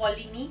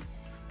वॉलिनी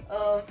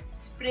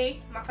स्प्रे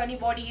म्हाका न्ही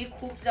बॉडी हे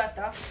खूब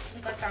जाता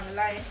तुमकां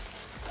सांगला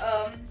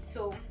हांवें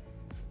सो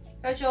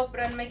ताच्या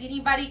उपरांत मागीर ही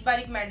बारीक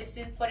बारीक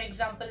मेडिसिन्स फॉर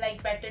एग्जाम्पल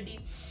लायक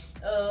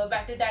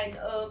बॅटाडायन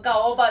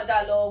गावोबा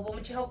जालो वो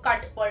म्हणजे हो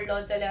काट पडलो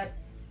जाल्यार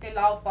ते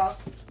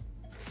लावपाक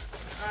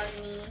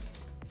आनी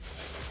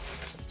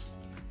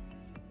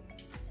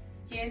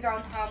हे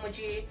जावन हा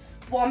म्हजे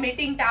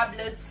वॉमिटिंग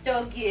टॅबलेट्स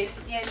टर्गेल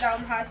हे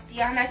जावन हा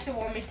स्टियानाचे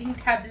वॉमिटिंग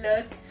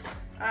टॅबलेट्स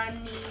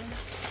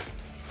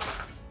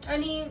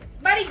आनी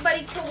बारीक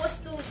बारीक ह्यो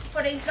वस्तू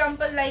फॉर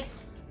एग्जाम्पल लायक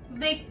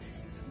विक्स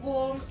वो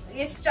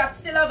हे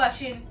स्ट्रॅप्सिला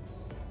भाशेन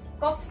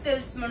कफ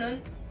सिल्स म्हणून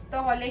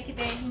तो होले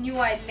कितें न्यू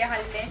आयिल्ले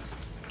हाडले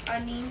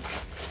आनी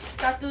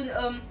तातून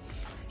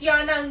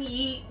स्टियानाक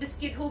ही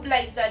बिस्कीट खूब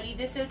लायक जाली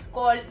दिस is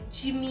called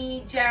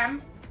Jimmy jam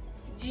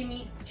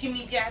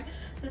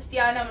so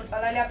स्टियाना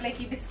म्हणपाक लागली आपल्याक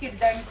ही बिस्कीट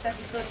जाय दिसता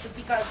दिसो सो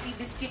तिका ती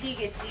बिस्किटी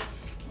घेतली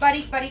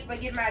बारीक बारीक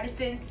मागीर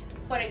मेडिसिन्स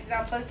फॉर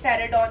एग्जाम्पल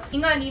सॅरेडॉन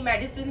हिंगा न्ही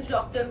मेडिसिन्स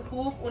डॉक्टर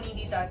खूब उणी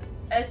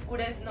दितात एज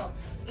गुड एज नो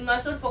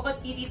हिंगासर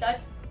फकत ती दितात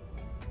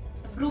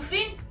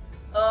ब्रुफिन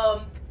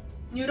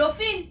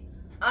न्युरोफिन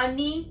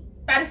आनी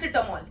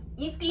पॅरासिटामॉल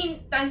ही 3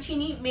 तांची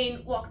न्ही मेन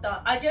वखदां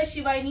हाज्या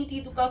शिवाय न्ही ती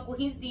तुका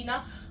कुहीच दिना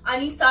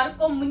आनी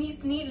सारको मनीस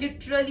न्ही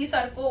लिटरली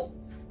सारको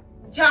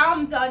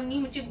जाम जावन न्ही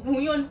म्हणजे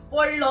घुंवन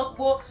पडलो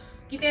वो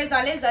कितें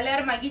जालें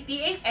जाल्यार मागीर ती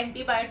एक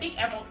एंटीबायोटीक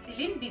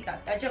एमॉक्सिलीन दितात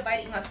ताच्या भायर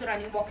हिंगासर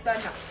आनी वखदां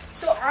ना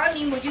सो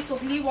आनी म्हजी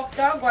सगळीं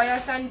वखदां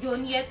गोंयासान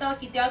घेवन येता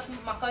कित्याक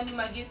म्हाका न्ही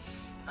मागीर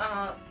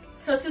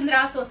ससून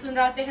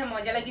राव ते हें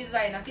म्हज्या लागीं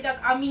जायना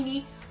कित्याक आमी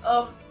न्ही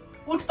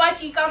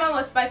उठपाची कामाक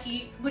वचपाची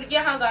भुरगे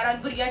हा घरान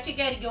भुरग्याची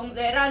कॅर घेवंक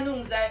जाय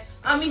रांदूंक जाय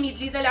आमी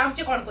न्हिदली जाल्यार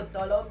आमचें कोण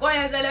करतलो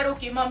गोंयांत जाल्यार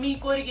ओके मामी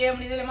कर गे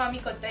म्हणली जाल्यार मामी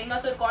करता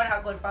हिंगासर कोण हा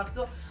करपाक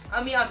सो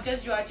आमी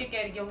आमच्याच जिवाची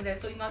कॅर घेवंक जाय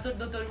सो हिंगासर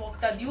दोतोर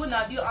वखदां दिवं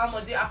ना दिवं हांव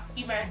म्हजी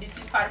आख्खी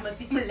मेडिसीन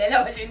फार्मसी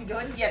म्हणलेल्या भाशेन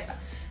घेवन येता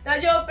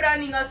ताच्या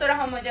उपरांत हिंगासर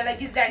हा म्हज्या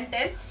लागीं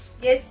झॅन्टेल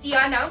हे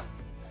स्टियाना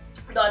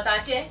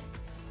दोताचे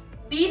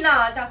दिना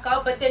ताका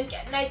बट देन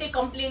केन्नाय ते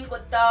कंप्लेन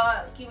करता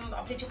की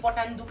आपल्याच्या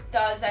पोटान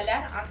दुखता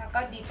जाल्यार हांव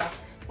ताका दिता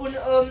पूण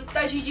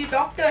ताची जी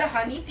डॉक्टर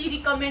आहा न्ही ती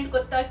रिकमेंड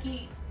करता की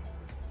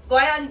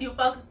गोंयान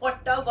दिवपाक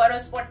पडटा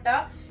गरज पडटा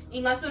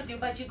हिंगासर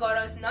दिवपाची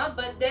गरज ना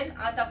बट देन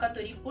हांव ताका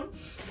तरी पूण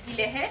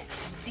इले हे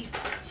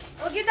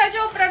दिता ओके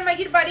ताच्या उपरांत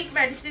मागीर बारीक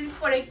medicines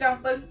for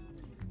example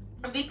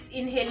Vicks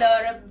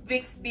inhaler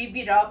Vicks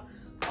baby रब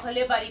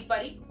हले बारीक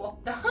बारीक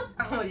वखदां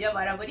हांव म्हज्या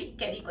बराबरी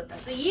कॅरी करता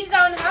सो ही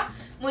जावन हा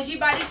म्हजी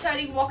बारीक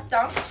शारीक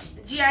वखदां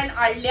जी हांवें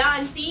हाडल्या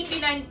आनी ती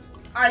बीन हांवें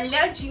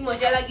हाडल्या जी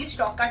म्हज्या लागीं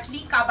स्टॉकांतली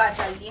काबार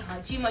जाल्ली आहा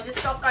जी म्हज्या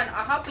स्टॉकान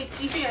आहा पळय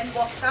ती बी हांवें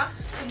वखदां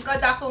तुमकां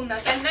दाखोवंक ना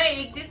केन्नाय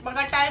एक दीस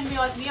म्हाका टायम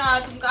मेळत न्ही हांव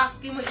तुमकां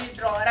आख्खी म्हजी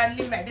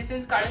ड्रॉवरांतली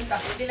मेडिसिन्स काडून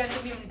दाखयतली आनी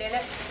तुमी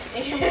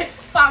म्हणटले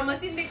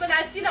फार्मसीन देखून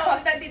आसची ना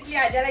वखदां तितली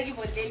हाज्या लागीं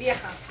भरलेली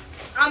आहा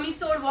आम्ही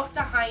चड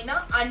वखदां खायना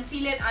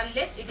until and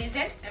unless it is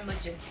an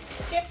emergency.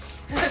 Okay,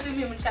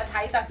 तुम्ही म्हणशात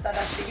हायत असतात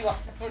असली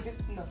वखदां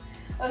म्हणून.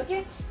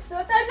 Okay,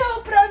 so ताच्या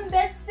उपरांत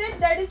that's it,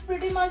 that is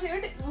pretty much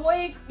it. वो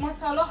एक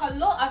मसालो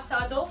हल्लो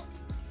असादो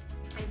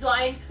जो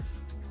हांवें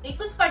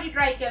एकूच फाटी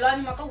ट्राय केलो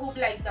आनी म्हाका खूब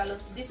लायक जालो.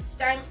 दिस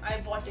time I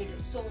bought it.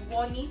 So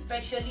वो न्ही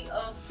स्पेशली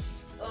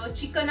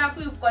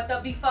चिकनाकूय उपकोता,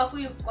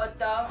 बिफाकूय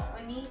उपकोता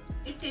आनी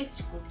it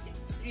taste good.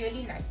 It's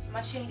really nice.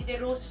 मातशें कितें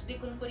रोस्ट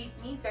देखून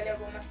करीत न्ही जाल्यार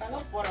वो मसालो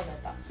बरो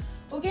जाता.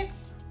 ओके,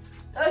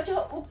 ताच्या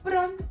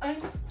उपरांत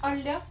हांवें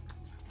हाडल्या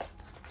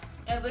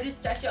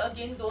एव्हरेस्टाचे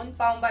अगेन 2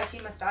 पाव भाजी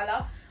मसाला.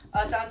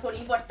 आता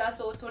थोडी पडटा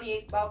सो थोडी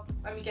एक पाव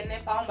आमी केन्नाय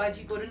पाव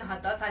भाजी करून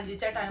खाता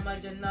सांजेच्या टायमार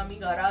जेन्ना आमी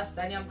घरा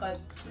आसता आनी आमकां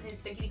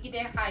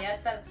कितें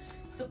खायात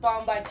सो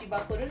पाव भाजी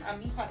करून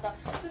आमी खाता.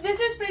 So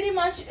this is pretty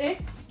much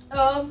it.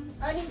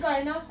 आनी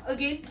काय ना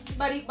अगेन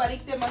बारीक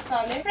बारीक ते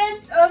मसाले.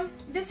 Friends,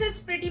 this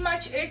is pretty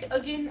much it.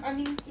 Again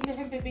आनी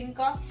हे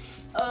बिबिंका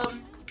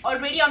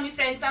ऑलरेडी आमी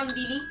फ्रेंड्सांक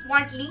दिली,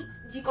 वांटली.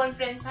 जी कोण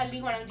फ्रेंड्स आहली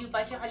कोणाक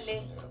दिवपाचे आहले,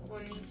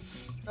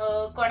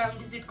 कोणाक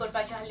विजिट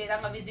करपाचे आहले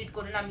तांकां विजिट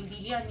करून आमी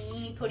दिली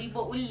आनी थोडी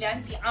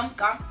उरल्यान ती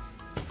आमकां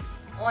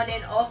ऑन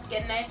एंड ऑफ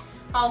केन्नाय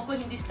हांव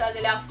कशी दिसता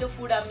जाल्यार आफ्टर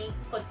फूड आमी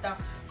करता.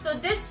 So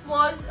this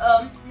was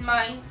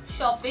my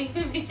shopping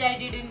which I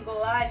did in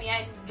Goa आनी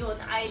हांवें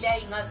घेवन आयल्या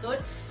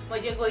हिंगासर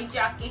म्हजे गोंयचे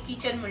आख्खे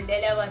किचन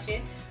म्हणलेल्या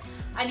भाशेन.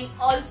 आनी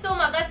ऑल्सो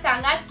म्हाका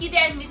सांगात कितें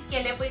हांवें मिस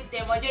केलें पळय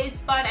तें. म्हज्या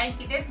हिसपान हांवें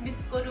कितेंच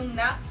मिस करूंक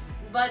ना,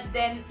 बट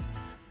देन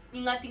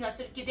हिंगा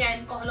थिंगासर कितें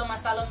हांवें कसलो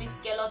मसालो मिस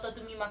केलो तो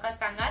तुमी म्हाका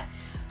सांगात.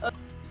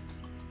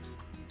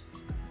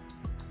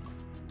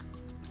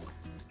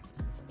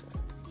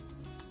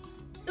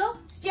 So,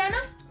 Stiana,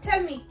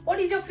 tell me, what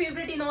is your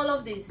favorite in all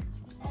of this?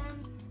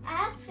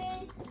 I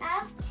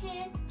have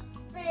 2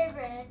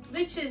 favorites.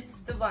 Which is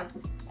the one?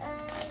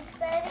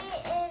 Spaghetti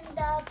and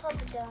the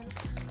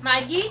papadums.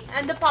 Maggie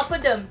and the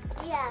papadums.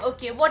 Yeah.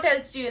 Okay, what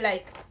else do you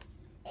like?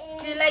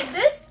 Do you like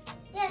this?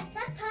 Yeah,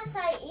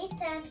 sometimes I eat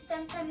them,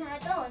 sometimes I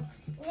don't.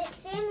 And it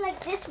seems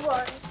like this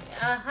one.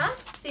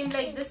 Same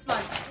like this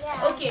one.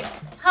 Yeah. Okay,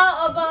 how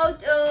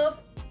about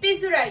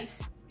pizza rice?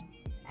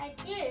 I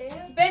do.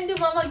 When do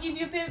mama give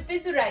you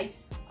pizza rice?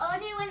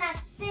 Only when I'm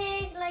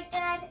sick like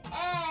that,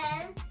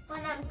 and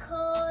when I'm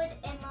cold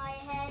in my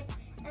head,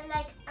 and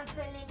like I'm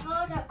feeling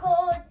hot or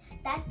cold.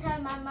 That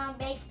time my mom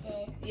baked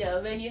it. Yeah,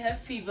 when you have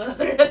fever,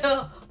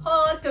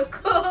 hot or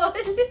cold.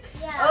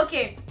 Yeah.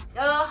 Okay,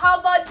 how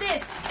about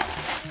this?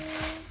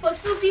 For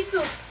soupy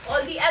soup,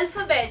 all the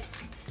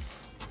alphabets.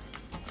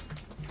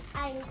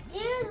 I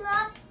do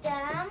love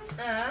them,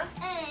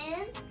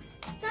 and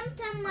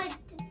sometimes my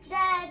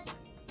dad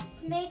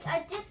make a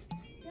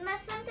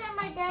sometimes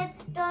my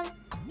dad don't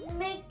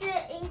make the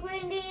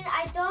ingredient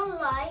I don't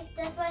like.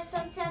 That's why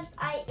sometimes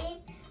I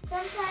eat.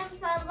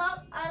 Sometimes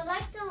I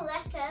like the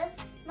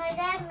lettuce. My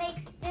dad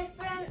makes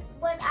different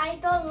what I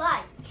don't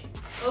like.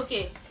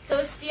 Okay,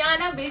 so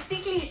Stiana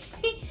basically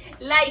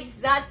like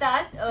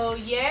zatat. Oh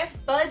yeah,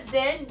 but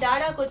then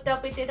dada kotta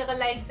pite taka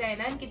like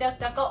zaina kidak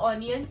taka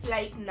onions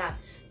like na.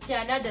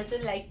 Stiana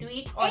doesn't like to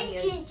eat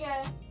onions. And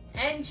ginger.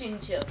 And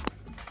ginger.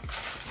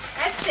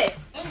 That's it.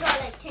 And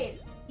garlic too.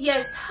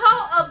 Yes.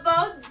 How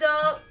about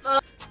the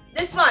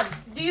this one?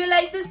 Do you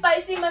like the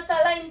spicy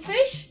masala in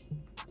fish?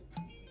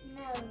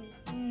 No.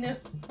 No.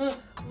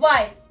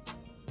 Why?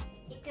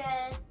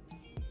 Because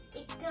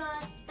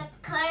the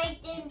curry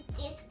didn't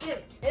taste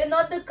good.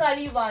 Not the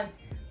curry one.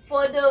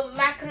 For the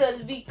mackerel,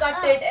 we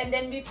cut it and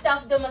then we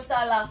stuff the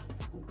masala,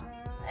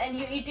 and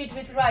you eat it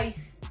with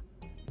rice.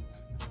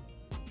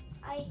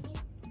 I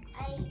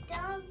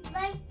don't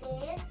like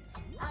this.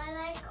 I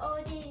like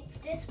only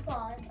this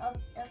part of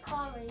the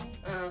curry.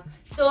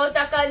 So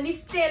taka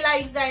niste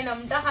like zaina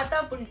mta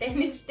hata punte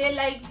niste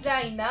like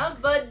zaina,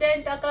 but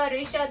then taka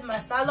reshad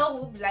masala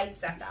hub like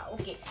zata.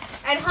 Okay.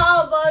 And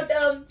how about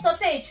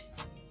sausage?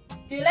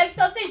 Do you like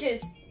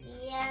sausages?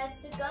 Yes,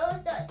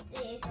 Goa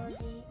sausage.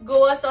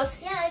 Goa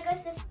sausage. Yeah,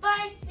 because it's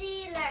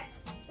spicy, like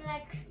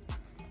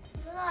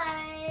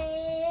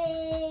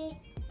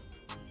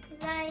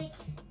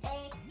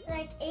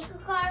egg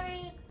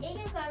curry. Egg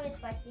curry is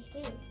spicy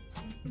too.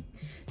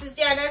 So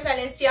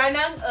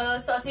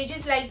Stiana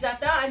sausages like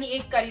zata आणि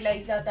egg curry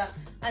like zata.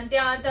 आणि ते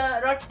आता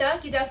रट्टा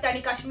कित्याक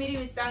ताणी काश्मीरी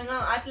मिरसांगा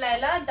आत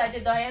लायला आणि ताचे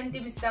दोळ्यान ती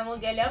मिरसांगो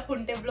गेल्या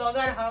पूण ते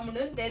ब्लॉगर हा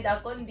म्हणून ते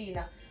दाखोवन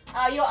दिना.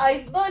 Your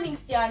eyes burning,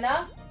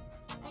 Stiana?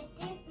 I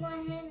dip my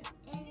hand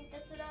in the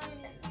flour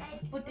and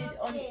I Put it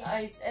on it. your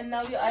eyes, and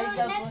now your eyes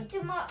are burning. Next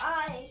to my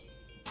eye.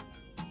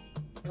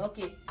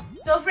 Okay.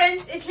 So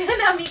friends,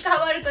 इतल्यान आमी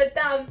cover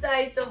करता आमचो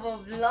आयचो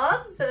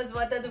vlog. So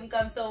जर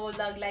तुमकां आमचो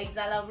vlog लायक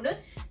जाला म्हणून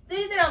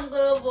जर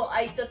आमचो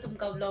आयचो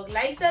तुमकां व्लॉग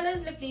लायक जाला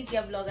जाल्यार प्लीज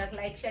ह्या व्लॉगाक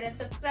लायक शेअर आनी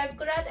सबस्क्राइब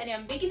करात. आनी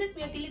आमी बेगीनच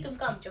मेळटली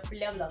तुमकां आमच्या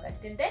फुडल्या व्लॉगात.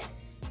 Till then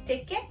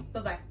take care.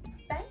 Bye bye.